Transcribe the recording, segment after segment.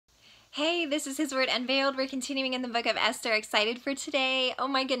Hey, this is His Word Unveiled. We're continuing in the book of Esther. Excited for today. Oh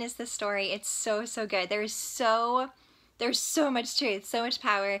my goodness, this story. It's so good. There's so much truth, so much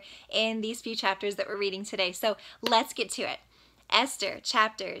power in these few chapters that we're reading today. So let's get to it. Esther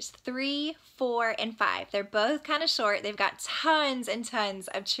chapters 3, 4, and 5. They're both kind of short. They've got tons and tons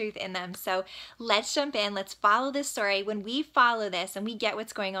of truth in them. So let's jump in. Let's follow this story. When we follow this and we get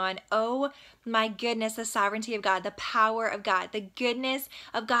what's going on, oh my goodness, the sovereignty of God, the power of God, the goodness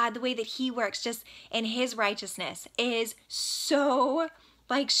of God, the way that He works just in His righteousness is so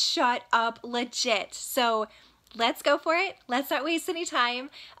shut up legit. So let's go for it. Let's not waste any time.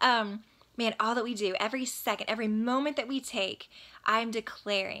 Man, all that we do, every second, every moment that we take, I'm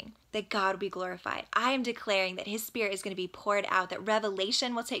declaring that God will be glorified. I am declaring that His Spirit is going to be poured out, that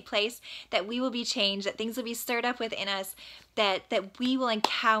revelation will take place, that we will be changed, that things will be stirred up within us, that we will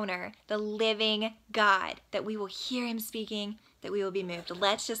encounter the living God, that we will hear Him speaking, that we will be moved.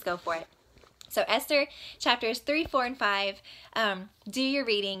 Let's just go for it. So Esther chapters 3, 4, and 5, do your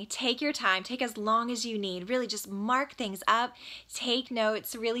reading, take your time, take as long as you need, really just mark things up, take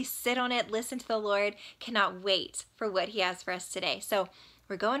notes, really sit on it, listen to the Lord. Cannot wait for what He has for us today. So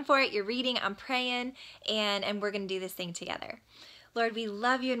we're going for it, you're reading, I'm praying, and we're going to do this thing together. Lord, we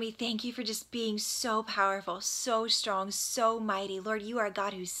love You and we thank You for just being so powerful, so strong, so mighty. Lord, You are a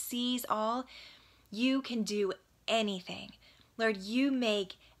God who sees all. You can do anything. Lord, You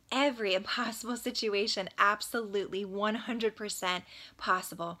make every impossible situation absolutely 100%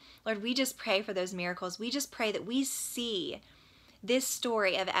 possible. Lord, we just pray for those miracles. We just pray that we see this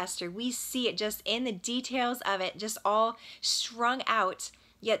story of Esther. We see it just in the details of it, just all strung out,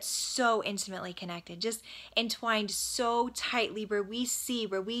 yet so intimately connected, just entwined so tightly, where we see,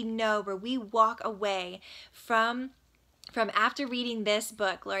 where we know, where we walk away from after reading this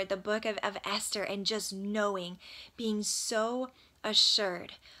book, Lord, the book of Esther, and just knowing, being so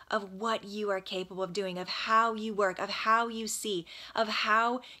assured of what You are capable of doing, of how You work, of how You see, of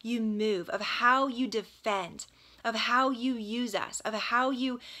how You move, of how You defend, of how You use us, of how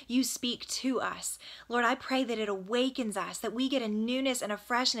you speak to us. Lord, I pray that it awakens us, that we get a newness and a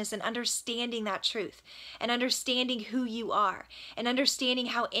freshness in understanding that truth, and understanding who You are, and understanding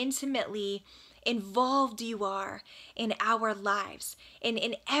how intimately involved You are in our lives,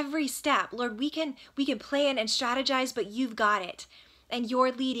 in every step. Lord, we can plan and strategize, but You've got it, and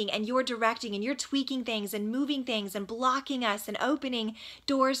You're leading, and You're directing, and You're tweaking things and moving things and blocking us and opening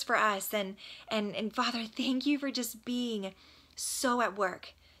doors for us. And Father, thank You for just being so at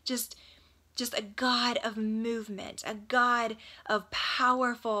work, just a God of movement, a God of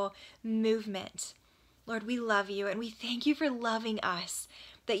powerful movement. Lord, we love You, and we thank You for loving us,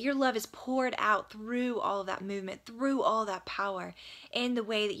 that Your love is poured out through all of that movement, through all that power, in the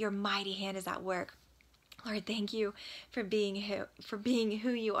way that Your mighty hand is at work. Lord, thank You for being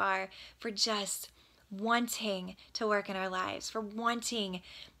who You are, for just wanting to work in our lives, for wanting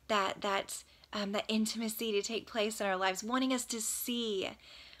that intimacy to take place in our lives, wanting us to see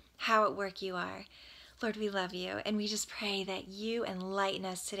how at work You are. Lord, we love You, and we just pray that You enlighten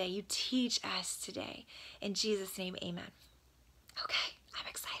us today. You teach us today. In Jesus' name, amen. Okay, I'm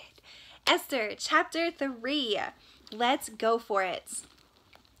excited. Esther chapter 3. Let's go for it.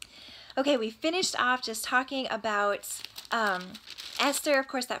 Okay, we finished off just talking about Esther. Of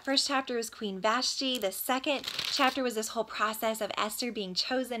course, that first chapter was Queen Vashti. The second chapter was this whole process of Esther being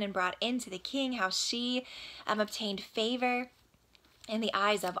chosen and brought into the king, how she obtained favor in the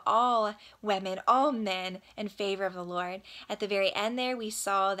eyes of all women, all men, in favor of the Lord. At the very end there, we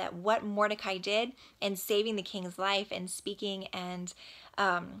saw that what Mordecai did in saving the king's life and speaking and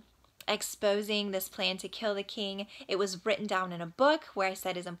exposing this plan to kill the king, it was written down in a book where I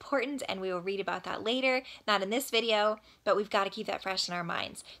said is important, and we will read about that later, not in this video, but we've got to keep that fresh in our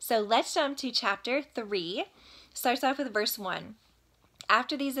minds. So let's jump to chapter 3. Starts off with verse 1.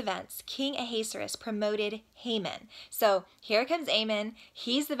 After these events, King Ahasuerus promoted Haman. So here comes Haman.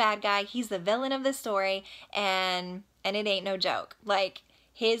 He's the bad guy. He's the villain of the story, and it ain't no joke. Like,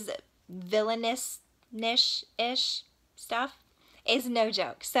 his villainous-ish stuff is no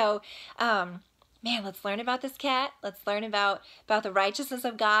joke. So, man, let's learn about this cat. Let's learn about the righteousness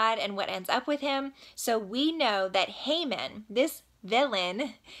of God and what ends up with him. So we know that Haman, this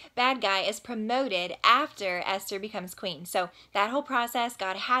villain, bad guy, is promoted after Esther becomes queen. So that whole process,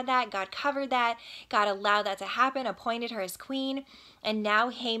 God had that, God covered that, God allowed that to happen, appointed her as queen, and now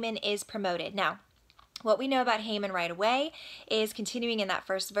Haman is promoted. Now, what we know about Haman right away is, continuing in that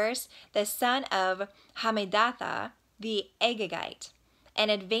first verse, the son of Hammedatha, the Agagite, and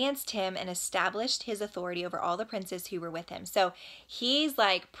advanced him and established his authority over all the princes who were with him. So he's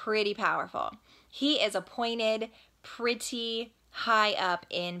like pretty powerful. He is appointed pretty high up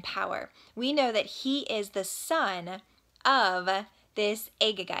in power. We know that he is the son of this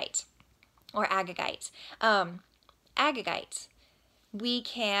Agagite or Agagite. Agagite. We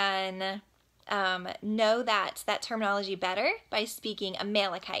can know that terminology better by speaking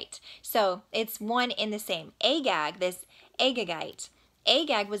Amalekite. So it's one in the same. Agag, this Agagite.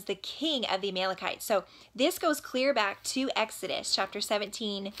 Agag was the king of the Amalekites. So this goes clear back to Exodus chapter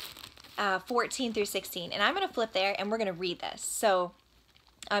 17, 14 through 16. And I'm going to flip there and we're going to read this. So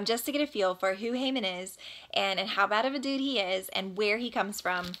just to get a feel for who Haman is and how bad of a dude he is and where he comes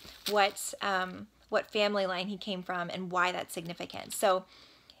from, what family line he came from and why that's significant. So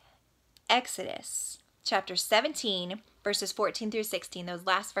Exodus chapter 17, verses 14 through 16, those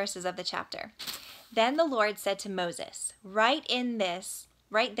last verses of the chapter. Then the Lord said to Moses, write this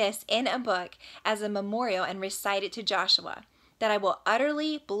in a book as a memorial and recite it to Joshua, that I will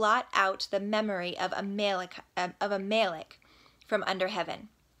utterly blot out the memory of Amalek from under heaven.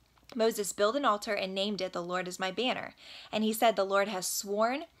 Moses built an altar and named it, The Lord is my banner. And he said, the Lord has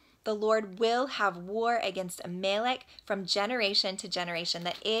sworn, the Lord will have war against Amalek from generation to generation,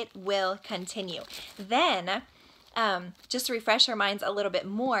 that it will continue. Then, just to refresh our minds a little bit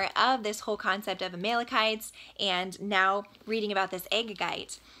more of this whole concept of Amalekites and now reading about this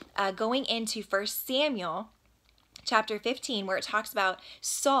Agagite, going into 1 Samuel chapter 15, where it talks about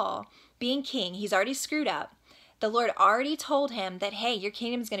Saul being king. He's already screwed up. The Lord already told him that, hey, your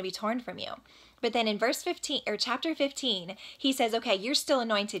kingdom is going to be torn from you. But then in verse 15 or chapter 15, he says, okay, you're still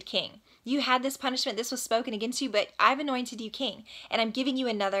anointed king. You had this punishment. This was spoken against you, but I've anointed you king and I'm giving you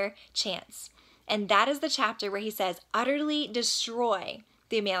another chance. And that is the chapter where he says, utterly destroy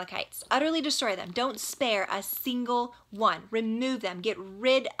the Amalekites. Utterly destroy them. Don't spare a single one. Remove them. Get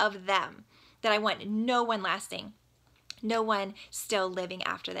rid of them. That I want no one lasting. No one still living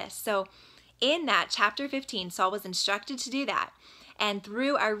after this. So in that chapter 15, Saul was instructed to do that. And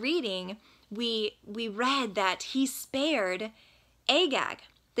through our reading, we read that he spared Agag,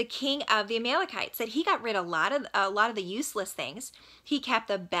 the king of the Amalekites, that he got rid of a lot of the useless things. He kept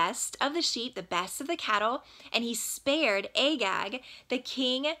the best of the sheep, the best of the cattle, and he spared Agag, the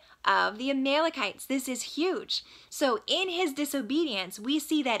king of the Amalekites. This is huge. So in his disobedience, we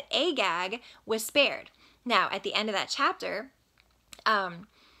see that Agag was spared. Now, at the end of that chapter,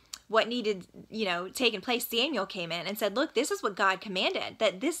 what needed, taking place, Samuel came in and said, look, this is what God commanded,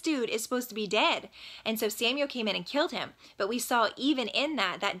 that this dude is supposed to be dead. And so Samuel came in and killed him. But we saw even in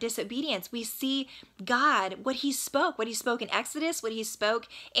that disobedience, we see God, what he spoke in Exodus, what he spoke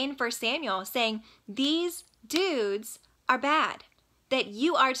in 1 Samuel, saying, these dudes are bad, that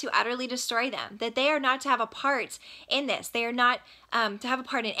you are to utterly destroy them, that they are not to have a part in this. They are not to have a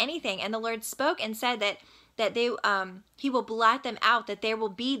part in anything. And the Lord spoke and said that he will blot them out, that there will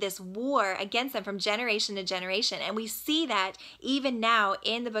be this war against them from generation to generation. And we see that even now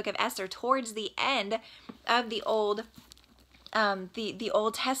in the book of Esther, towards the end of the Old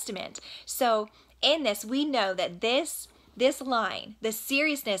Testament. So in this, we know that this line, the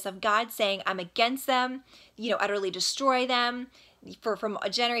seriousness of God saying, I'm against them, utterly destroy them, from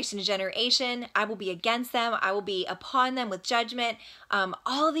generation to generation, I will be against them, I will be upon them with judgment.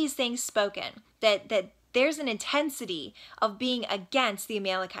 All of these things spoken, that there's an intensity of being against the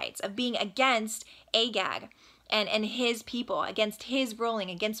Amalekites, of being against Agag and his people, against his ruling,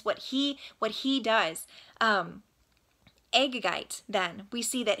 against what he does. Agagite, then, we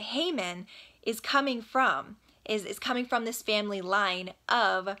see that Haman is coming from this family line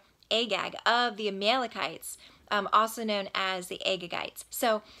of Agag, of the Amalekites, also known as the Agagites.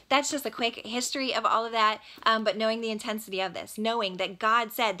 So that's just a quick history of all of that, but knowing the intensity of this, knowing that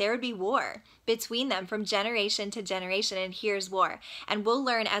God said there would be war between them from generation to generation, and here's war. And we'll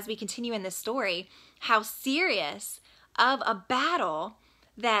learn as we continue in this story how serious of a battle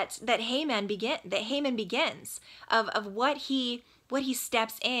that Haman begins, of what he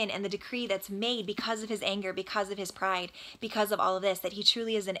steps in and the decree that's made because of his anger, because of his pride, because of all of this, that he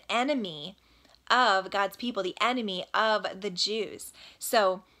truly is an enemy of God's people, the enemy of the Jews.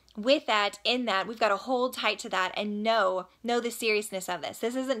 So with that, in that, we've got to hold tight to that and know the seriousness of this.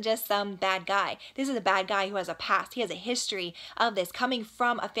 This isn't just some bad guy. This is a bad guy who has a past. He has a history of this, coming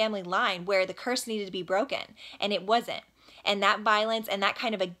from a family line where the curse needed to be broken, and it wasn't. And that violence and that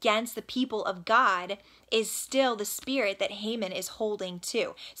kind of against the people of God is still the spirit that Haman is holding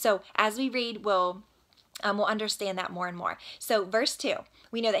to. So as we read, we'll understand that more and more. So verse 2,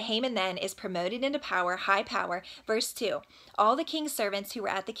 we know that Haman then is promoted into power, high power. Verse 2, all the king's servants who were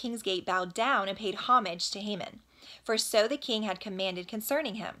at the king's gate bowed down and paid homage to Haman. For so the king had commanded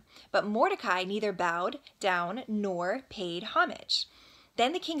concerning him. But Mordecai neither bowed down nor paid homage.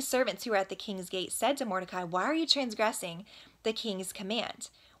 Then the king's servants who were at the king's gate said to Mordecai, why are you transgressing the king's command?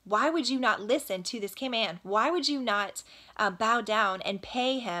 Why would you not listen to this command? Why would you not bow down and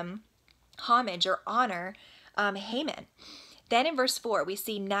pay him homage or honor Haman? Then in verse 4, we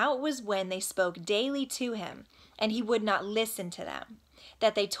see, now it was when they spoke daily to him, and he would not listen to them,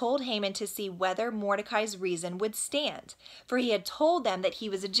 that they told Haman to see whether Mordecai's reason would stand, for he had told them that he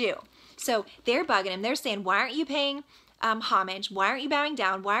was a Jew. So they're bugging him. They're saying, why aren't you paying homage? Why aren't you bowing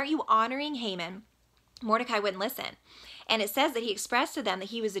down? Why aren't you honoring Haman? Mordecai wouldn't listen. And it says that he expressed to them that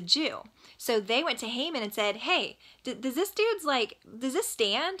he was a Jew. So they went to Haman and said, hey, does this dude's does this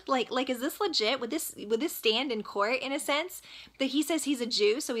stand? Like, is this legit? Would this stand in court in a sense? That he says he's a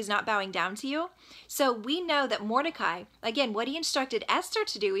Jew, so he's not bowing down to you? So we know that Mordecai, again, what he instructed Esther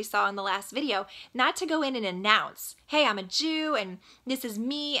to do, we saw in the last video, not to go in and announce, hey, I'm a Jew and this is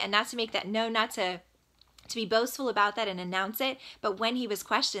me, and not to make that known, not to be boastful about that and announce it. But when he was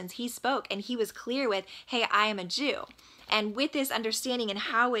questioned, he spoke and he was clear with, hey, I am a Jew. And with this understanding and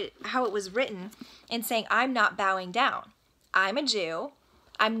how it was written and saying, I'm not bowing down. I'm a Jew.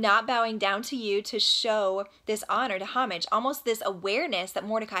 I'm not bowing down to you to show this honor, to homage, almost this awareness that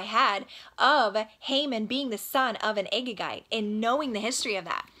Mordecai had of Haman being the son of an Agagite, and knowing the history of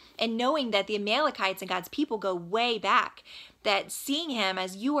that, and knowing that the Amalekites and God's people go way back, that seeing him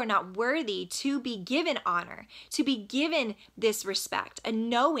as you are not worthy to be given honor, to be given this respect, and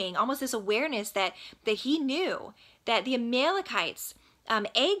knowing almost this awareness that he knew that the Amalekites,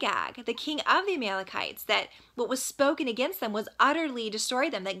 Agag, the king of the Amalekites, that what was spoken against them was utterly destroy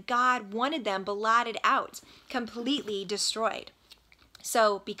them, that God wanted them blotted out, completely destroyed.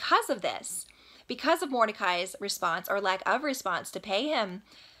 So because of this, because of Mordecai's response or lack of response to pay him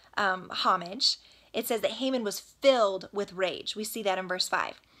homage, it says that Haman was filled with rage. We see that in verse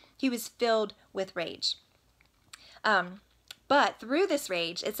 5. He was filled with rage. But through this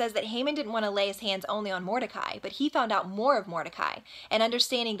rage, it says that Haman didn't want to lay his hands only on Mordecai, but he found out more of Mordecai, and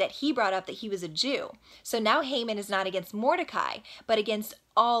understanding that he brought up that he was a Jew. So now Haman is not against Mordecai, but against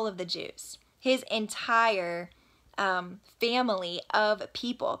all of the Jews. His entire family of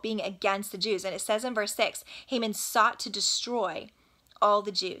people being against the Jews. And it says in verse 6, Haman sought to destroy all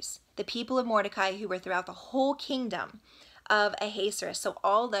the Jews, the people of Mordecai who were throughout the whole kingdom of Ahasuerus. So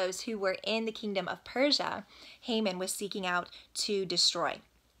all those who were in the kingdom of Persia, Haman was seeking out to destroy.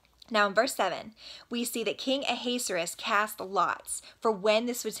 Now in verse 7, we see that King Ahasuerus cast lots for when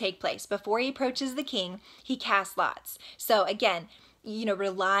this would take place. Before he approaches the king, he casts lots. So again,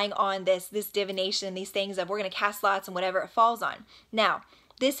 relying on this divination, these things of we're going to cast lots and whatever it falls on. Now,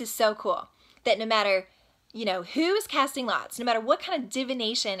 this is so cool that no matter who is casting lots, no matter what kind of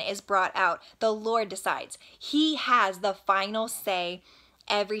divination is brought out, the Lord decides. He has the final say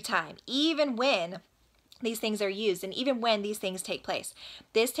every time, even when these things are used and even when these things take place.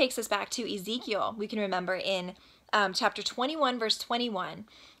 This takes us back to Ezekiel. We can remember in chapter 21, verse 21,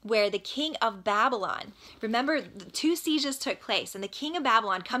 where the king of Babylon, remember, 2 sieges took place, and the king of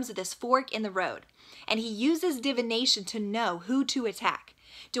Babylon comes to this fork in the road, and he uses divination to know who to attack.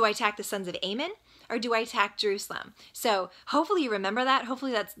 Do I attack the sons of Ammon, or do I attack Jerusalem? So hopefully you remember that.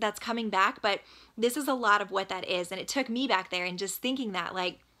 Hopefully that's coming back. But this is a lot of what that is. And it took me back there and just thinking that,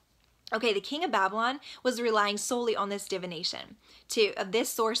 okay, the king of Babylon was relying solely on this divination, of this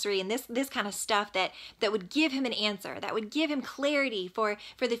sorcery and this kind of stuff that would give him an answer, that would give him clarity for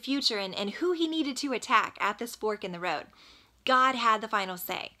the future and who he needed to attack at this fork in the road. God had the final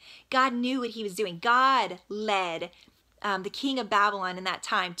say. God knew what he was doing. God led the king of Babylon in that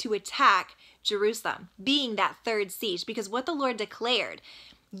time to attack Jerusalem, being that third siege, because what the Lord declared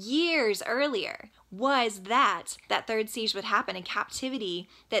years earlier was that third siege would happen in captivity,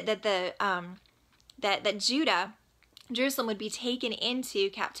 that Jerusalem would be taken into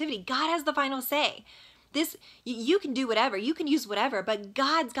captivity. God has the final say. This, you can do whatever, you can use whatever, but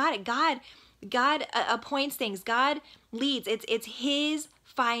God's got it. God appoints things. God leads. It's his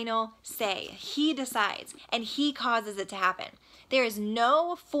final say. He decides and he causes it to happen. There is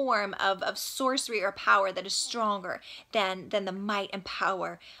no form of sorcery or power that is stronger than the might and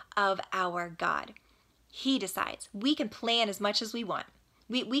power of our God. He decides. We can plan as much as we want.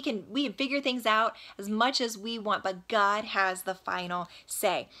 We can figure things out as much as we want, but God has the final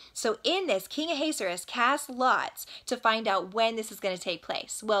say. So in this, King Ahasuerus cast lots to find out when this is going to take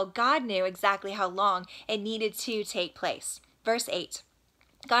place. Well, God knew exactly how long it needed to take place. Verse 8.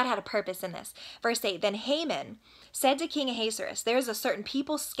 God had a purpose in this. Verse 8, then Haman said to King Ahasuerus, there is a certain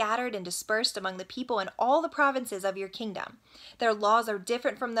people scattered and dispersed among the people in all the provinces of your kingdom. Their laws are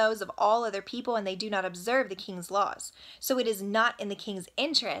different from those of all other people, and they do not observe the king's laws. So it is not in the king's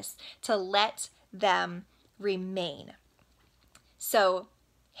interest to let them remain. So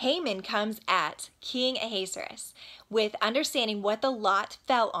Haman comes at King Ahasuerus with understanding what the lot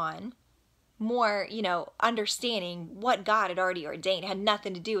fell on, more, understanding what God had already ordained. It had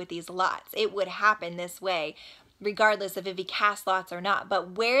nothing to do with these lots. It would happen this way, regardless of if he cast lots or not.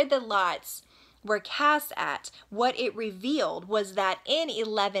 But where the lots were cast at, what it revealed was that in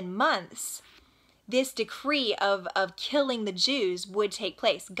 11 months, this decree of killing the Jews would take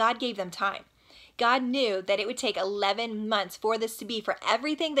place. God gave them time. God knew that it would take 11 months for this to be, for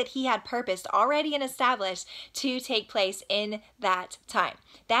everything that he had purposed already and established to take place in that time.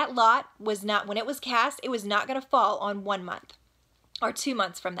 That lot was not, when it was cast, it was not going to fall on 1 month or 2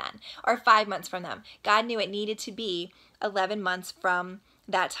 months from then or 5 months from them. God knew it needed to be 11 months from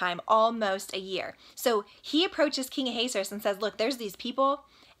that time, almost a year. So he approaches King Ahasuerus and says, look, there's these people,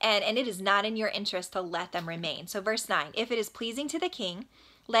 and it is not in your interest to let them remain. So verse 9, if it is pleasing to the king,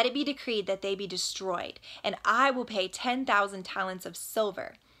 let it be decreed that they be destroyed, and I will pay 10,000 talents of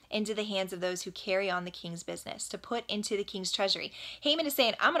silver into the hands of those who carry on the king's business to put into the king's treasury. Haman is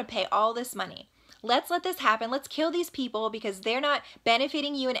saying, I'm going to pay all this money. Let's let this happen. Let's kill these people because they're not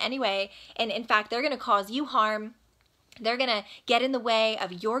benefiting you in any way. And in fact, they're going to cause you harm. They're going to get in the way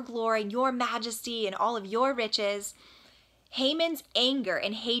of your glory, your majesty, and all of your riches. Haman's anger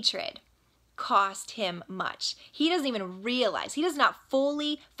and hatred cost him much. He doesn't even realize, he does not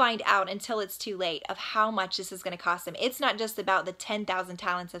fully find out until it's too late of how much this is going to cost him. It's not just about the 10,000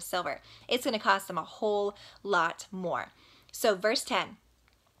 talents of silver. It's going to cost him a whole lot more. So verse 10,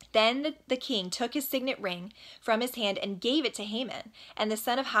 then the king took his signet ring from his hand and gave it to Haman, and the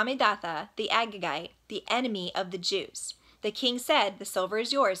son of Hammedatha, the Agagite, the enemy of the Jews. The king said, the silver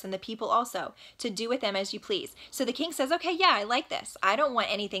is yours and the people also, to do with them as you please. So the king says, okay, yeah, I like this. I don't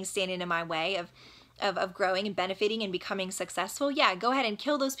want anything standing in my way of growing and benefiting and becoming successful. Yeah, go ahead and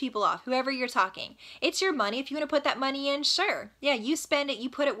kill those people off, whoever you're talking. It's your money. If you want to put that money in, sure. Yeah, you spend it,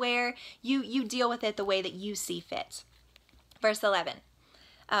 you put it where, you deal with it the way that you see fit. Verse 11.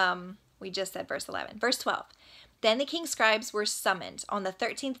 We just said verse 11. Verse 12. Then the king's scribes were summoned on the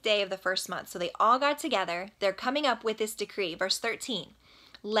 13th day of the first month. So they all got together. They're coming up with this decree. Verse 13.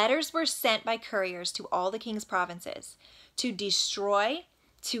 Letters were sent by couriers to all the king's provinces to destroy,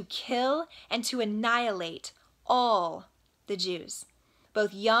 to kill, and to annihilate all the Jews,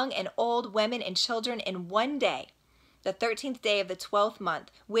 both young and old, women and children, in one day, the 13th day of the 12th month,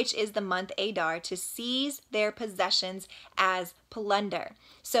 which is the month Adar, to seize their possessions as plunder.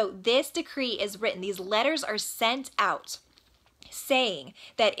 So this decree is written. These letters are sent out saying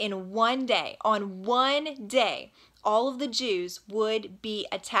that in one day, on one day, all of the Jews would be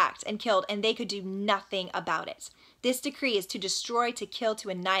attacked and killed, and they could do nothing about it. This decree is to destroy, to kill, to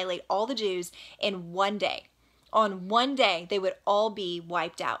annihilate all the Jews in one day. On one day, they would all be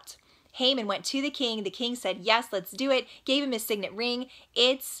wiped out. Haman went to the king. The king said, yes, let's do it. Gave him his signet ring.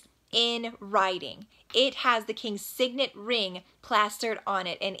 It's in writing. It has the king's signet ring plastered on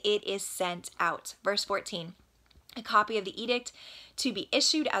it, and it is sent out. Verse 14, a copy of the edict to be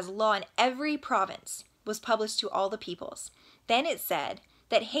issued as law in every province was published to all the peoples. Then it said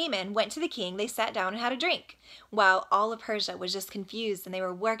that Haman went to the king. They sat down and had a drink, while all of Persia was just confused and they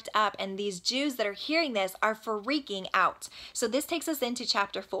were worked up. And these Jews that are hearing this are freaking out. So this takes us into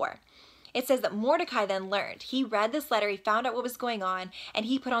chapter 4. It says that Mordecai then learned. He read this letter, he found out what was going on, and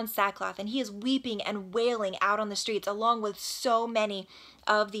he put on sackcloth, and he is weeping and wailing out on the streets along with so many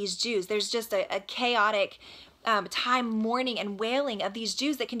of these Jews. There's just a chaotic time mourning and wailing of these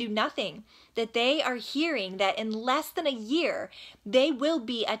Jews that can do nothing, that they are hearing that in less than a year, they will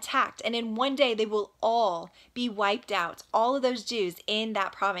be attacked, and in one day they will all be wiped out, all of those Jews in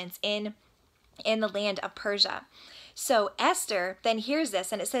that province, in the land of Persia. So Esther then hears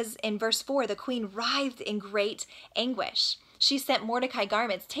this, and it says in verse 4, the queen writhed in great anguish. She sent Mordecai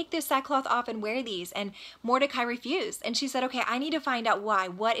garments, take this sackcloth off and wear these. And Mordecai refused. And she said, okay, I need to find out why.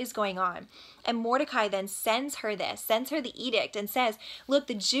 What is going on? And Mordecai then sends her the edict and says, look,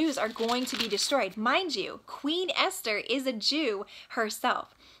 the Jews are going to be destroyed. Mind you, Queen Esther is a Jew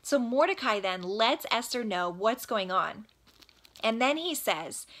herself. So Mordecai then lets Esther know what's going on. And then he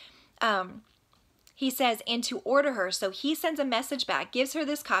says, and to order her. So he sends a message back, gives her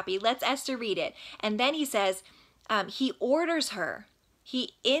this copy, lets Esther read it. And then he says, he orders her,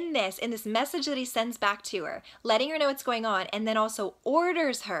 in this message that he sends back to her, letting her know what's going on, and then also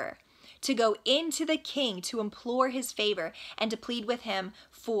orders her to go into the king to implore his favor and to plead with him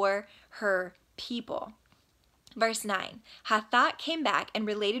for her people. Verse 9, Hathach came back and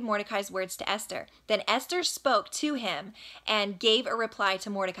related Mordecai's words to Esther. Then Esther spoke to him and gave a reply to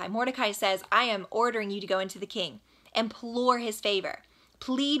Mordecai. Mordecai says, I am ordering you to go into the king, implore his favor,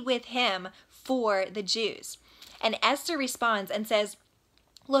 plead with him for the Jews. And Esther responds and says,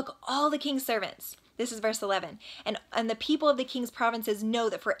 Look, all the king's servants, this is verse 11, and the people of the king's provinces know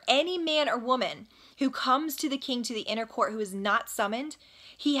that for any man or woman who comes to the king to the inner court who is not summoned,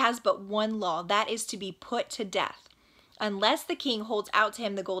 he has but one law, that is to be put to death, unless the king holds out to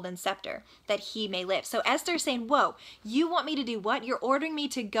him the golden scepter, that he may live. So Esther's saying, whoa, you want me to do what? You're ordering me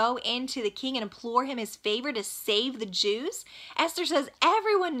to go into the king and implore him his favor to save the Jews? Esther says,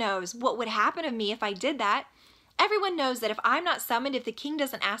 everyone knows what would happen to me if I did that. Everyone knows that if I'm not summoned, if the king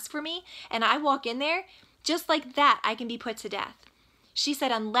doesn't ask for me, and I walk in there, just like that, I can be put to death. She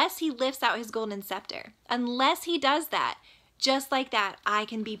said, unless he lifts out his golden scepter, unless he does that, just like that, I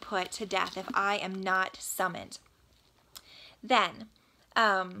can be put to death if I am not summoned. Then,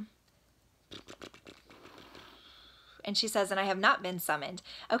 and she says, and I have not been summoned.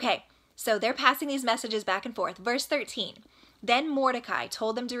 Okay, so they're passing these messages back and forth. Verse 13, then Mordecai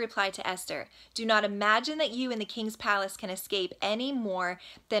told them to reply to Esther, do not imagine that you in the king's palace can escape any more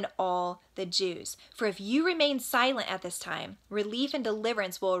than all the Jews. For if you remain silent at this time, relief and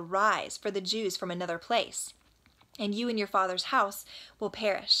deliverance will arise for the Jews from another place, and you and your father's house will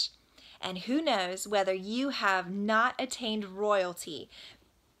perish. And who knows whether you have not attained royalty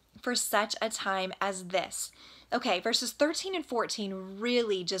for such a time as this. Okay, verses 13 and 14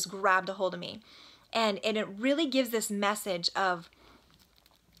 really just grabbed a hold of me. And it really gives this message of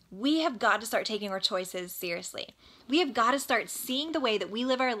we have got to start taking our choices seriously. We have got to start seeing the way that we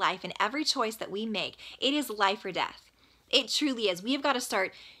live our life, and every choice that we make, it is life or death. It truly is. We have got to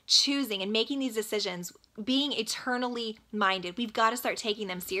start choosing and making these decisions, being eternally minded. We've got to start taking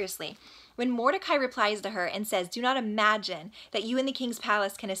them seriously. When Mordecai replies to her and says, do not imagine that you in the king's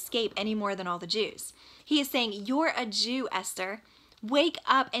palace can escape any more than all the Jews. He is saying, you're a Jew, Esther. Wake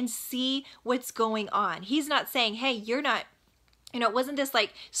up and see what's going on. He's not saying, hey, you're not, it wasn't this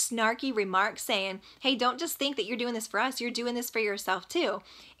like snarky remark saying, hey, don't just think that you're doing this for us. You're doing this for yourself too.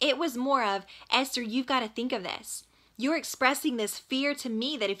 It was more of, Esther, you've got to think of this. You're expressing this fear to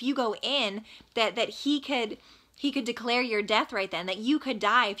me that if you go in, that he could declare your death right then, that you could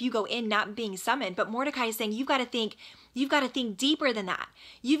die if you go in not being summoned. But Mordecai is saying, you've got to think deeper than that.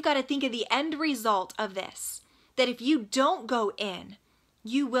 You've got to think of the end result of this, that if you don't go in,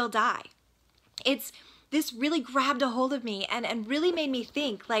 you will die. This really grabbed a hold of me and really made me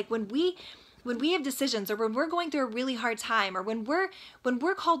think, like when we have decisions, or when we're going through a really hard time, or when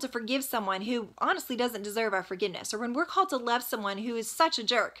we're called to forgive someone who honestly doesn't deserve our forgiveness, or when we're called to love someone who is such a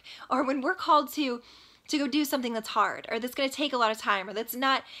jerk, or when we're called to go do something that's hard, or that's going to take a lot of time, or that's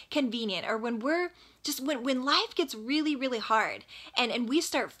not convenient, or when life gets really, really hard and we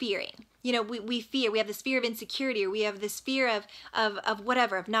start fearing, we fear, we have this fear of insecurity, or we have this fear of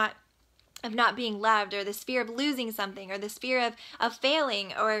whatever, of not being loved, or this fear of losing something, or this fear of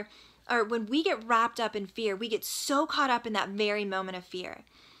failing, or when we get wrapped up in fear, we get so caught up in that very moment of fear.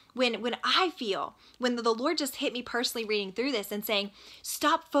 When the Lord just hit me personally reading through this and saying,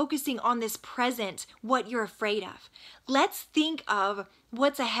 stop focusing on this present, what you're afraid of. Let's think of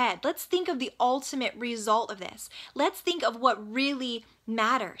what's ahead. Let's think of the ultimate result of this. Let's think of what really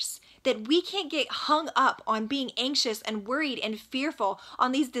matters. That we can't get hung up on being anxious and worried and fearful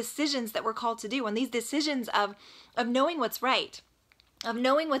on these decisions that we're called to do, on these decisions of knowing what's right, of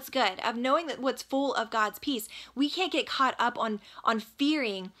knowing what's good, of knowing that what's full of God's peace. We can't get caught up on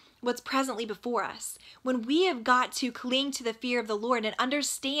fearing what's presently before us. When we have got to cling to the fear of the Lord and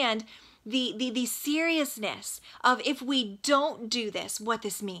understand the seriousness of, if we don't do this, what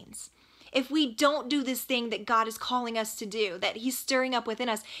this means. If we don't do this thing that God is calling us to do, that He's stirring up within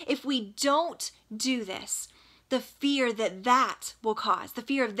us, if we don't do this, the fear that will cause, the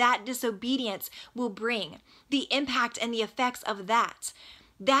fear of that disobedience will bring, the impact and the effects of that.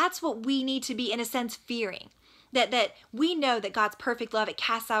 That's what we need to be, in a sense, fearing. That we know that God's perfect love, it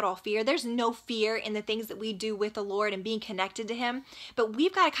casts out all fear. There's no fear in the things that we do with the Lord and being connected to Him. But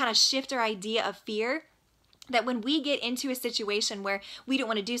we've got to kind of shift our idea of fear, that when we get into a situation where we don't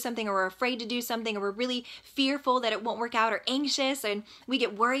want to do something, or we're afraid to do something, or we're really fearful that it won't work out, or anxious, and we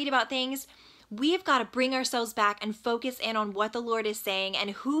get worried about things, we've got to bring ourselves back and focus in on what the Lord is saying and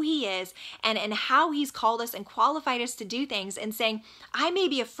who He is and how He's called us and qualified us to do things, and saying, I may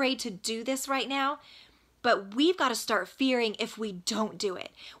be afraid to do this right now, but we've got to start fearing if we don't do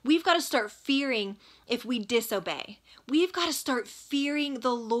it. We've got to start fearing if we disobey. We've got to start fearing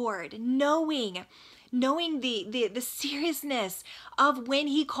the Lord, knowing the seriousness of when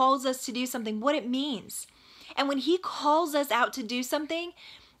He calls us to do something, what it means. And when He calls us out to do something,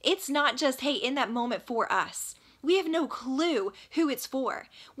 it's not just, hey, in that moment for us. We have no clue who it's for.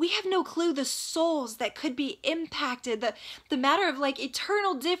 We have no clue the souls that could be impacted, the matter of like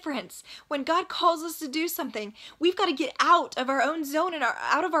eternal difference. When God calls us to do something, we've got to get out of our own zone and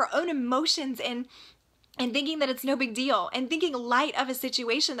out of our own emotions and thinking that it's no big deal and thinking light of a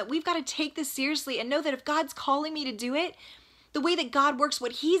situation, that we've got to take this seriously and know that if God's calling me to do it, the way that God works,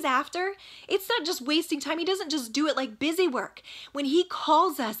 what he's after, it's not just wasting time. He doesn't just do it like busy work. When he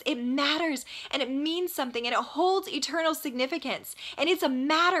calls us, it matters and it means something and it holds eternal significance. And it's a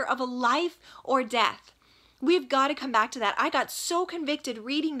matter of a life or death. We've got to come back to that. I got so convicted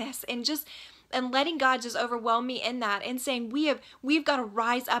reading this and letting God just overwhelm me in that and saying we've got to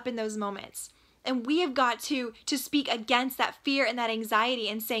rise up in those moments. And we have got to speak against that fear and that anxiety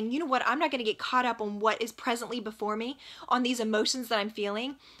and saying, you know what, I'm not going to get caught up on what is presently before me, on these emotions that I'm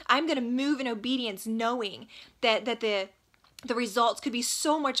feeling. I'm going to move in obedience knowing that the results could be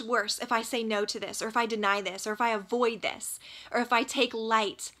so much worse if I say no to this, or if I deny this, or if I avoid this, or if I take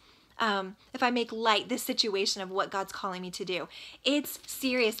light, if I make light this situation of what God's calling me to do. It's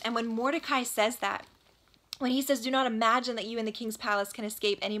serious. And when Mordecai says that, when he says, do not imagine that you in the king's palace can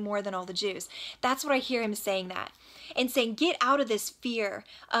escape any more than all the Jews, that's what I hear him saying that. And saying, get out of this fear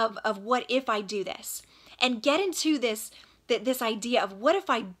of what if I do this? And get into this idea of what if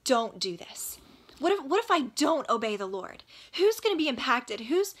I don't do this? What if I don't obey the Lord? Who's going to be impacted?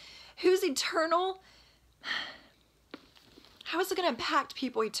 Who's eternal? How is it going to impact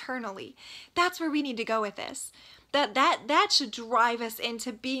people eternally? That's where we need to go with this. That should drive us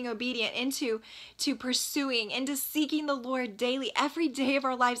into being obedient, into pursuing, into seeking the Lord daily, every day of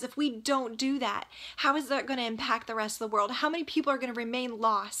our lives. If we don't do that, how is that going to impact the rest of the world? How many people are going to remain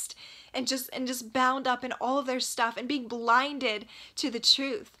lost and just bound up in all of their stuff and being blinded to the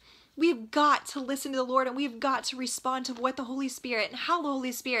truth? We've got to listen to the Lord, and we've got to respond to what the Holy Spirit and how the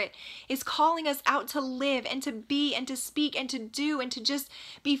Holy Spirit is calling us out to live and to be and to speak and to do and to just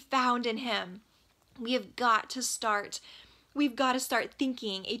be found in him. We have got to start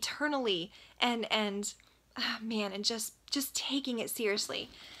thinking eternally and just taking it seriously.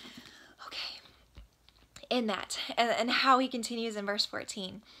 Okay. In that, and how he continues in verse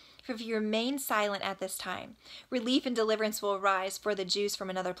 14. For if you remain silent at this time, relief and deliverance will arise for the Jews from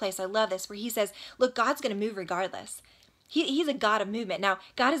another place. I love this, where he says, look, God's going to move regardless. He's a God of movement. Now,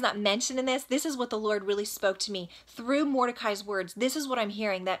 God is not mentioned in this. This is what the Lord really spoke to me through Mordecai's words. This is what I'm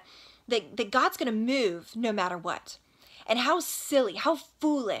hearing, that God's going to move no matter what. And how silly, how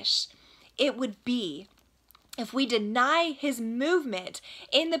foolish it would be if we deny his movement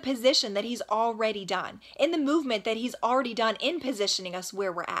in the position that he's already done, in the movement that he's already done in positioning us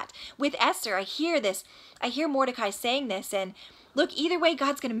where we're at. With Esther, I hear Mordecai saying this, and look, either way,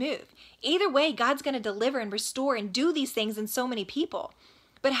 God's going to move. Either way, God's going to deliver and restore and do these things in so many people.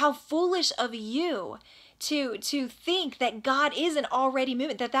 But how foolish of you to think that God isn't already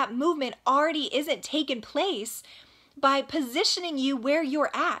moving, that movement already isn't taking place by positioning you where you're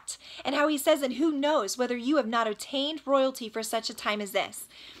at. And how he says, and who knows whether you have not obtained royalty for such a time as this,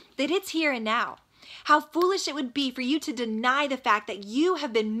 that it's here and now. How foolish it would be for you to deny the fact that you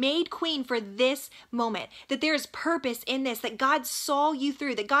have been made queen for this moment, that there is purpose in this, that God saw you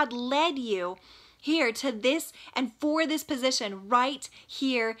through, that God led you here to this and for this position right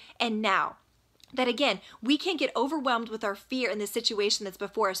here and now. That again, we can't get overwhelmed with our fear in the situation that's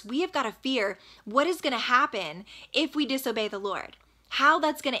before us. We have got to fear what is going to happen if we disobey the Lord, how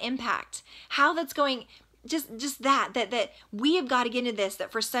that's going to impact, how that's going, just that we have got to get into this,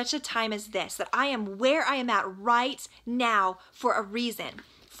 that for such a time as this, that I am where I am at right now for a reason,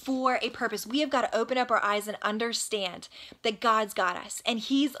 for a purpose. We have got to open up our eyes and understand that God's got us and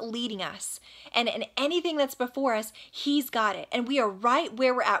he's leading us. And anything that's before us, he's got it. And we are right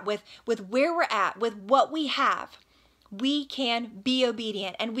where we're at with where we're at, with what we have. We can be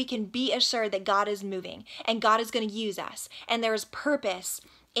obedient and we can be assured that God is moving and God is going to use us. And there is purpose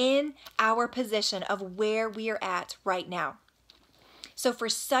in our position of where we are at right now. So for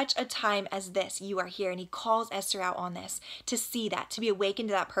such a time as this, you are here. And he calls Esther out on this, to see that, to be awakened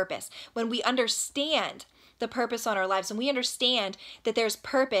to that purpose. When we understand the purpose on our lives, and we understand that there's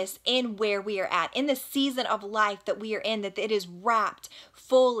purpose in where we are at, in the season of life that we are in, that it is wrapped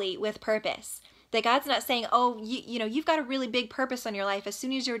fully with purpose. That God's not saying, oh, you've got a really big purpose on your life as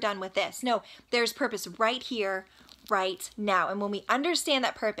soon as you're done with this. No, there's purpose right here, right now. And when we understand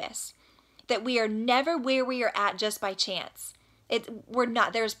that purpose, that we are never where we are at just by chance. We're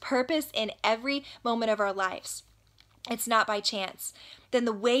not. There's purpose in every moment of our lives. It's not by chance. Then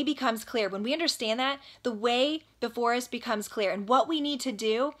the way becomes clear. When we understand that, the way before us becomes clear. And what we need to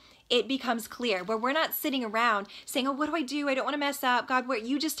do it becomes clear, where we're not sitting around saying, oh, what do? I don't want to mess up. God, what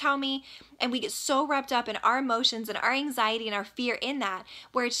you just tell me. And we get so wrapped up in our emotions and our anxiety and our fear in that,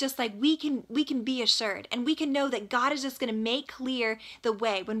 where it's just like we can be assured and we can know that God is just going to make clear the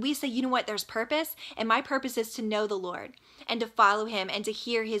way. When we say, you know what, there's purpose, and my purpose is to know the Lord and to follow him and to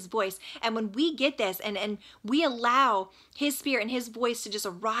hear his voice. And when we get this and we allow his spirit and his voice to just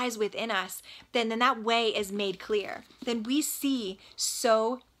arise within us, then that way is made clear. Then we see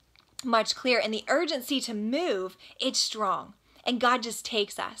so much clearer, and the urgency to move, it's strong. And God just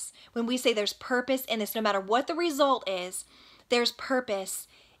takes us. When we say there's purpose in this, no matter what the result is, there's purpose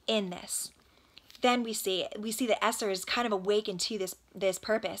in this. Then we see that Esther is kind of awakened to this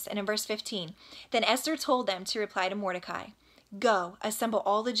purpose. And in verse 15, then Esther told them to reply to Mordecai, go, assemble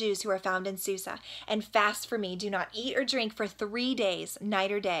all the Jews who are found in Susa, and fast for me. Do not eat or drink for 3 days,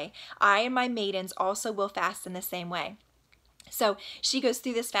 night or day. I and my maidens also will fast in the same way. So she goes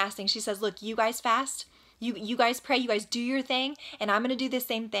through this fasting. She says, look, you guys fast. You guys pray, you guys do your thing, and I'm going to do the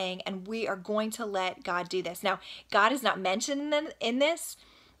same thing, and we are going to let God do this. Now, God is not mentioned in this.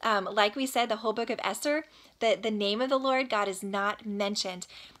 Like we said, the whole book of Esther, the name of the Lord, God is not mentioned.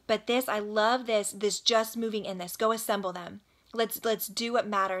 But this, I love this just moving in this. Go assemble them. Let's do what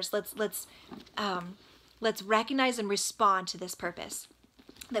matters. Let's recognize and respond to this purpose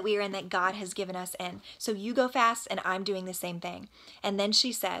that we are in, that God has given us in. So you go fast, and I'm doing the same thing. And then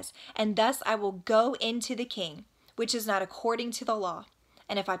she says, and thus I will go into the king, which is not according to the law.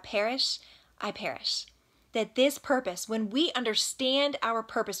 And if I perish, I perish. That this purpose, when we understand our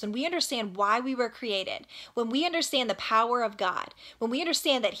purpose, when we understand why we were created, when we understand the power of God, when we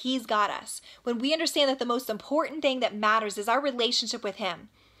understand that he's got us, when we understand that the most important thing that matters is our relationship with him,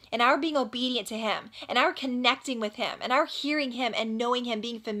 and our being obedient to him, and our connecting with him, and our hearing him and knowing him,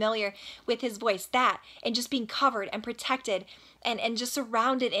 being familiar with his voice, and just being covered and protected and just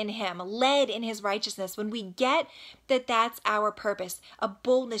surrounded in him, led in his righteousness. When we get that that's our purpose, a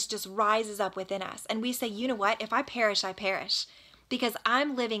boldness just rises up within us. And we say, you know what? If I perish, I perish. Because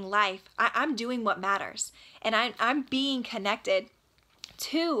I'm living life. I'm doing what matters. And I'm being connected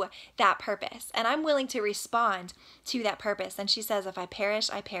to that purpose, and I'm willing to respond to that purpose. And she says, if I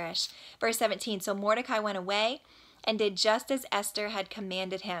perish, I perish. Verse 17, so Mordecai went away and did just as Esther had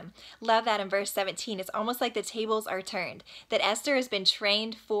commanded him. Love that in verse 17. It's almost like the tables are turned, that Esther has been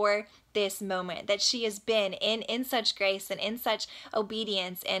trained for this moment, that she has been in such grace and in such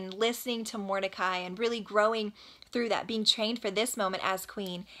obedience and listening to Mordecai and really growing through that, being trained for this moment as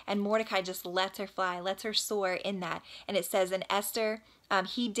queen. And Mordecai just lets her fly, lets her soar in that. And it says, and Esther,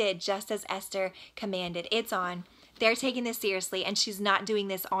 he did just as Esther commanded. It's on. They're taking this seriously, and she's not doing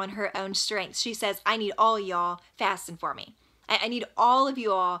this on her own strength. She says, I need all y'all fasting for me. I need all of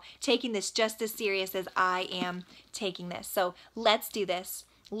you all taking this just as serious as I am taking this. So let's do this.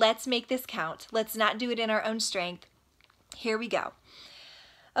 Let's make this count. Let's not do it in our own strength. Here we go.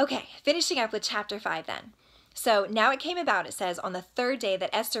 Okay, finishing up with chapter 5 then. So now it came about, it says, on the 3rd day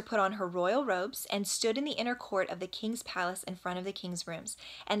that Esther put on her royal robes and stood in the inner court of the king's palace in front of the king's rooms.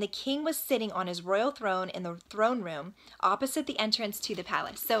 And the king was sitting on his royal throne in the throne room opposite the entrance to the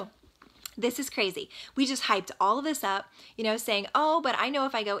palace. So this is crazy. We just hyped all of this up, saying, oh, but I know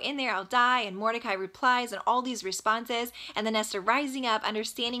if I go in there, I'll die. And Mordecai replies and all these responses. And then Esther rising up,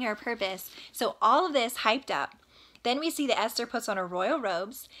 understanding her purpose. So all of this hyped up. Then we see that Esther puts on her royal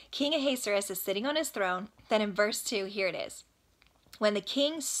robes. King Ahasuerus is sitting on his throne. Then in verse 2, here it is. When the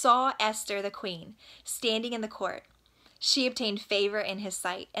king saw Esther the queen standing in the court, she obtained favor in his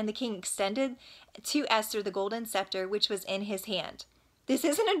sight. And the king extended to Esther the golden scepter which was in his hand. This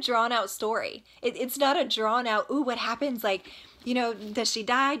isn't a drawn out story. It's not a drawn out, ooh, what happens? Does she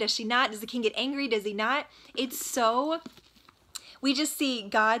die? Does she not? Does the king get angry? Does he not? We just see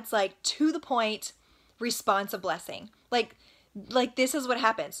God's to the point response of blessing. Like this is what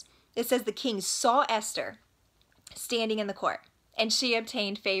happens. It says the king saw Esther standing in the court, and she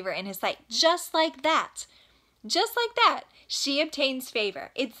obtained favor in his sight. Just like that. Just like that. She obtains favor.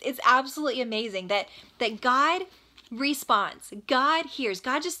 It's absolutely amazing that God responds. God hears.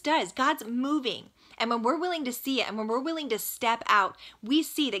 God just does. God's moving. And when we're willing to see it, and when we're willing to step out, we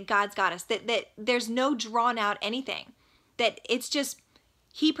see that God's got us. That there's no drawn out anything. That it's just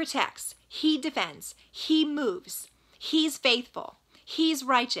he protects. He defends. He moves. He's faithful. He's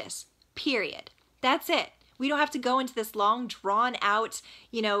righteous. Period. That's it. We don't have to go into this long, drawn out,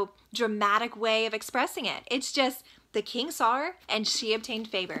 dramatic way of expressing it. It's just the king saw her and she obtained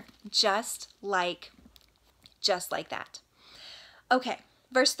favor. Just like that. Okay,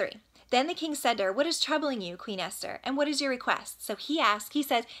 verse 3. Then the king said to her, what is troubling you, Queen Esther? And what is your request? So he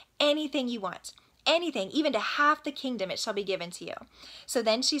says, anything you want. anything, even to half the kingdom, it shall be given to you. So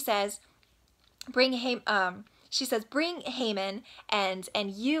then she says, bring Haman, and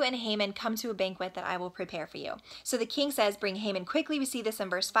you and Haman come to a banquet that I will prepare for you. So the king says, bring Haman quickly. We see this in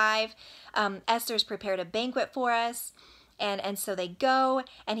verse 5. Esther's prepared a banquet for us. And so they go,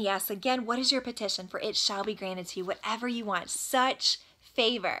 and he asks again, what is your petition? For it shall be granted to you, whatever you want. Such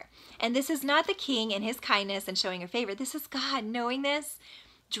favor. And this is not the king and his kindness and showing her favor. This is God knowing this,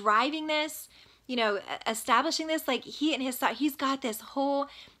 driving this, establishing this. Like he and his thought, he's got this whole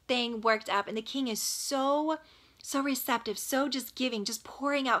thing worked up, and the king is so receptive, so just giving, just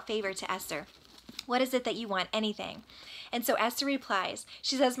pouring out favor to Esther. What is it that you want? Anything. And so Esther replies,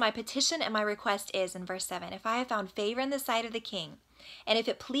 she says, my petition and my request is, in verse 7, if I have found favor in the sight of the king, and if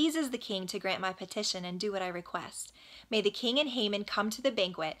it pleases the king to grant my petition and do what I request, may the king and Haman come to the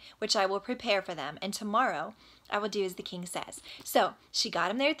banquet, which I will prepare for them, and tomorrow I will do as the king says. So she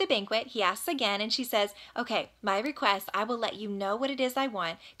got him there at the banquet. He asks again, and she says, okay, my request, I will let you know what it is I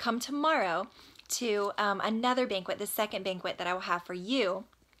want. Come tomorrow to another banquet, the second banquet that I will have for you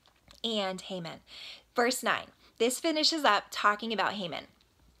and Haman. Verse 9, this finishes up talking about Haman.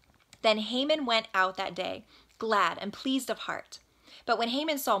 Then Haman went out that day, glad and pleased of heart. But when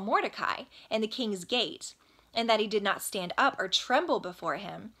Haman saw Mordecai in the king's gate, and that he did not stand up or tremble before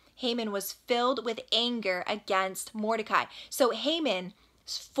him, Haman was filled with anger against Mordecai. So Haman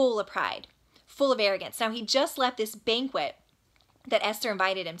is full of pride, full of arrogance. Now he just left this banquet that Esther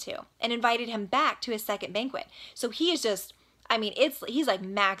invited him to, and invited him back to his second banquet. So he is just, he's like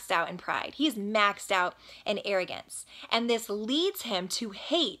maxed out in pride. He's maxed out in arrogance. And this leads him to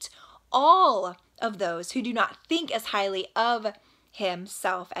hate all of those who do not think as highly of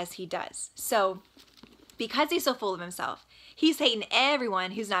himself as he does. So because he's so full of himself, he's hating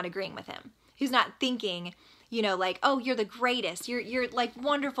everyone who's not agreeing with him, who's not thinking, like, oh, you're the greatest. You're like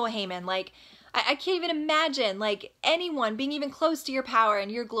wonderful, Haman. Like, I can't even imagine like anyone being even close to your power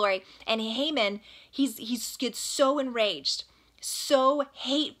and your glory. And Haman, he gets so enraged, so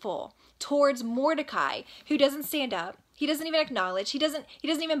hateful towards Mordecai, who doesn't stand up. He doesn't even acknowledge. He doesn't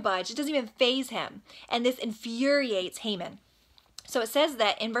even budge. It doesn't even faze him. And this infuriates Haman. So it says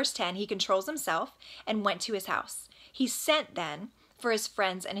that in verse 10, he controls himself and went to his house. He sent then for his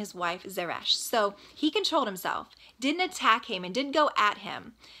friends and his wife Zeresh. So he controlled himself, didn't attack Haman, didn't go at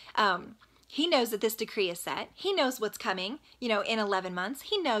him. He knows that this decree is set. He knows what's coming, in 11 months.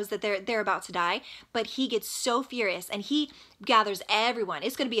 He knows that they're about to die, but he gets so furious and he gathers everyone.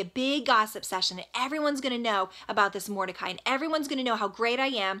 It's going to be a big gossip session, and everyone's going to know about this Mordecai, and everyone's going to know how great I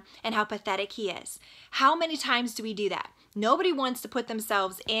am and how pathetic he is. How many times do we do that? Nobody wants to put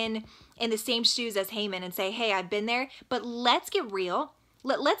themselves in the same shoes as Haman and say, hey, I've been there, but let's get real.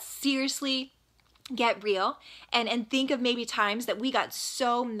 Let's seriously get real and think of maybe times that we got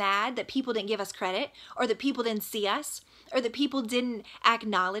so mad that people didn't give us credit, or that people didn't see us, or that people didn't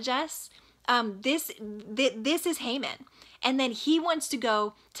acknowledge us. This is Haman. And then he wants to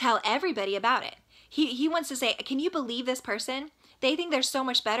go tell everybody about it. He wants to say, can you believe this person? They think they're so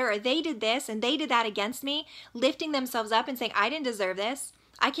much better, or they did this and they did that against me, lifting themselves up and saying, I didn't deserve this.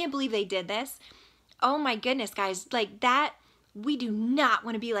 I can't believe they did this. Oh my goodness, guys, like that. We do not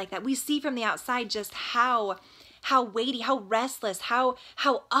want to be like that. We see from the outside just how weighty, how restless, how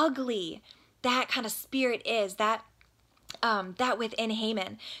ugly that kind of spirit is, that within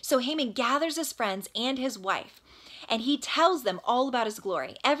Haman. So Haman gathers his friends and his wife, and he tells them all about his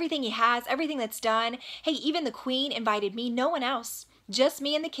glory, everything he has, everything that's done. Hey, even the queen invited me, no one else, just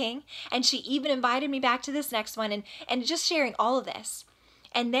me and the king. And she even invited me back to this next one, and just sharing all of this.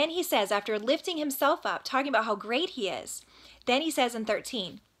 And then he says, after lifting himself up, talking about how great he is, then he says in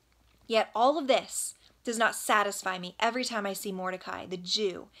 13, yet all of this does not satisfy me every time I see Mordecai, the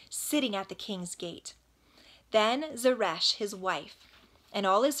Jew, sitting at the king's gate. Then Zeresh, his wife, and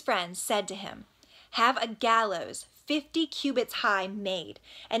all his friends said to him, have a gallows 50 cubits high made,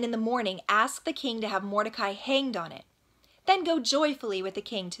 and in the morning ask the king to have Mordecai hanged on it. Then go joyfully with the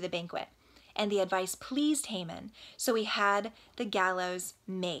king to the banquet. And the advice pleased Haman, so he had the gallows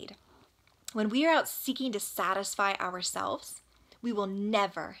made. When we are out seeking to satisfy ourselves, we will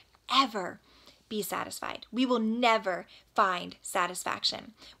never, ever be satisfied. We will never find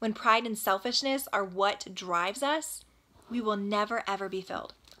satisfaction. When pride and selfishness are what drives us, we will never, ever be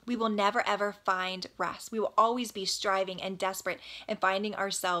filled. We will never, ever find rest. We will always be striving and desperate and finding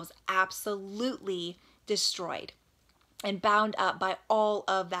ourselves absolutely destroyed and bound up by all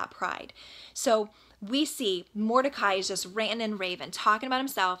of that pride. So we see Mordecai is just ranting and raving, talking about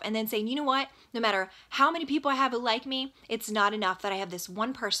himself, and then saying, you know what? No matter how many people I have who like me, it's not enough that I have this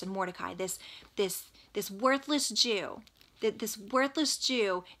one person, Mordecai, this worthless Jew, that this worthless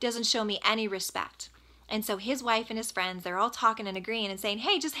Jew doesn't show me any respect. And so his wife and his friends, they're all talking and agreeing and saying,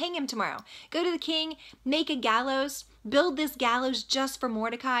 hey, just hang him tomorrow. Go to the king, make a gallows, build this gallows just for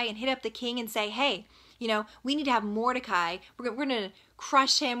Mordecai, and hit up the king and say, hey, you know, we need to have Mordecai. We're going to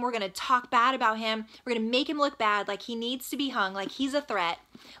crush him. We're going to talk bad about him. We're going to make him look bad, like he needs to be hung, like he's a threat,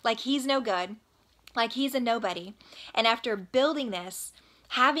 like he's no good, like he's a nobody. And after building this,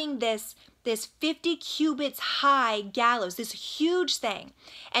 having this 50 cubits high gallows, this huge thing,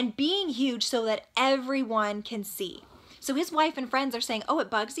 and being huge so that everyone can see. So his wife and friends are saying, oh, it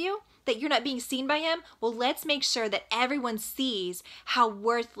bugs you that you're not being seen by him? Well, let's make sure that everyone sees how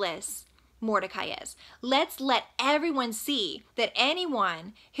worthless Mordecai is. Let's let everyone see that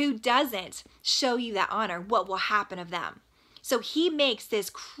anyone who doesn't show you that honor, what will happen of them. So he makes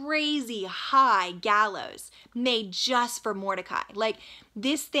this crazy high gallows made just for Mordecai. Like,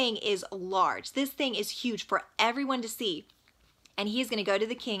 this thing is large. This thing is huge for everyone to see. And he's going to go to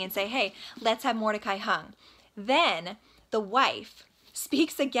the king and say, hey, let's have Mordecai hung. Then the wife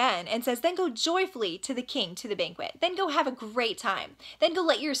speaks again and says, then go joyfully to the king, to the banquet. Then go have a great time. Then go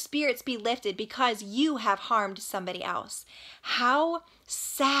let your spirits be lifted because you have harmed somebody else. How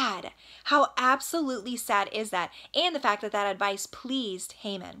sad. How absolutely sad is that? And the fact that that advice pleased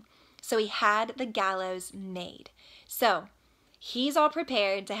Haman. So he had the gallows made. So he's all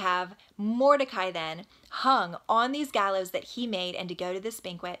prepared to have Mordecai then hung on these gallows that he made and to go to this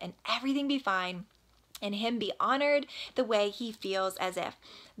banquet and everything be fine and him be honored the way he feels as if.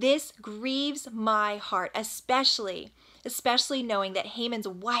 This grieves my heart, especially knowing that Haman's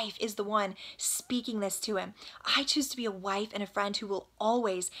wife is the one speaking this to him. I choose to be a wife and a friend who will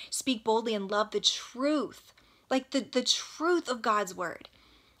always speak boldly and love the truth, like the truth of God's word.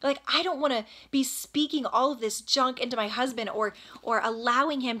 Like, I don't want to be speaking all of this junk into my husband or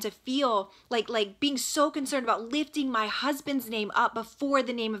allowing him to feel like being so concerned about lifting my husband's name up before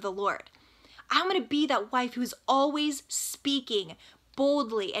the name of the Lord. I'm going to be that wife who's always speaking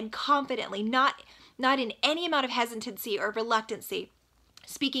boldly and confidently, not in any amount of hesitancy or reluctancy,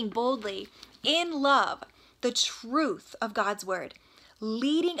 speaking boldly in love, the truth of God's word,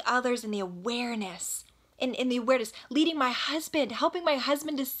 leading others in the awareness, leading my husband, helping my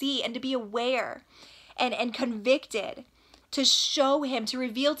husband to see and to be aware and convicted, to show him, to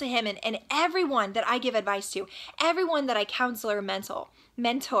reveal to him and everyone that I give advice to, everyone that I counsel or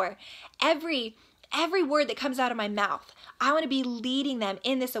mentor, every word that comes out of my mouth, I want to be leading them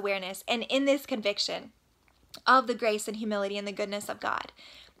in this awareness and in this conviction of the grace and humility and the goodness of God.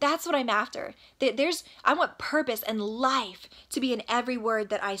 That's what I'm after. I want purpose and life to be in every word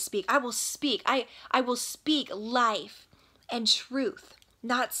that I speak. I will speak life and truth,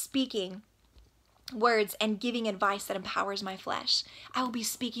 not speaking words and giving advice that empowers my flesh. I will be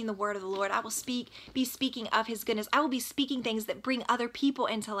speaking the word of the Lord. I will be speaking of his goodness. I will be speaking things that bring other people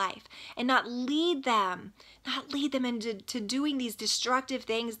into life and not lead them into doing these destructive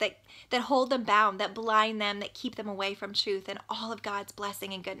things that hold them bound, that blind them, that keep them away from truth and all of God's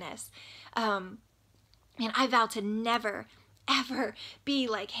blessing and goodness. And I vow to never, ever be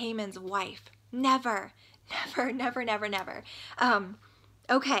like Haman's wife. Never, never, never, never, never.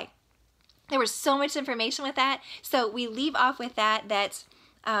 Okay. There was so much information with that. So we leave off with that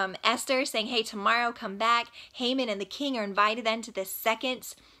Esther saying, hey, tomorrow come back. Haman and the king are invited then to this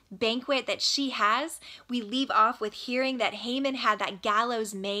second banquet that she has. We leave off with hearing that Haman had that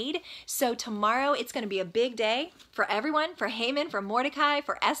gallows made. So tomorrow it's going to be a big day for everyone, for Haman, for Mordecai,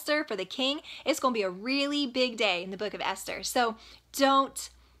 for Esther, for the king. It's going to be a really big day in the book of Esther. So don't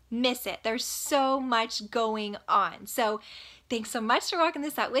miss it. There's so much going on. So thanks so much for walking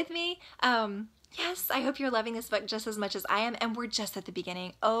this out with me. Yes, I hope you're loving this book just as much as I am, and we're just at the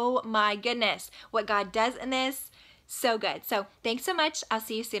beginning. Oh my goodness, what God does in this, so good. So thanks so much. I'll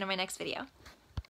see you soon in my next video.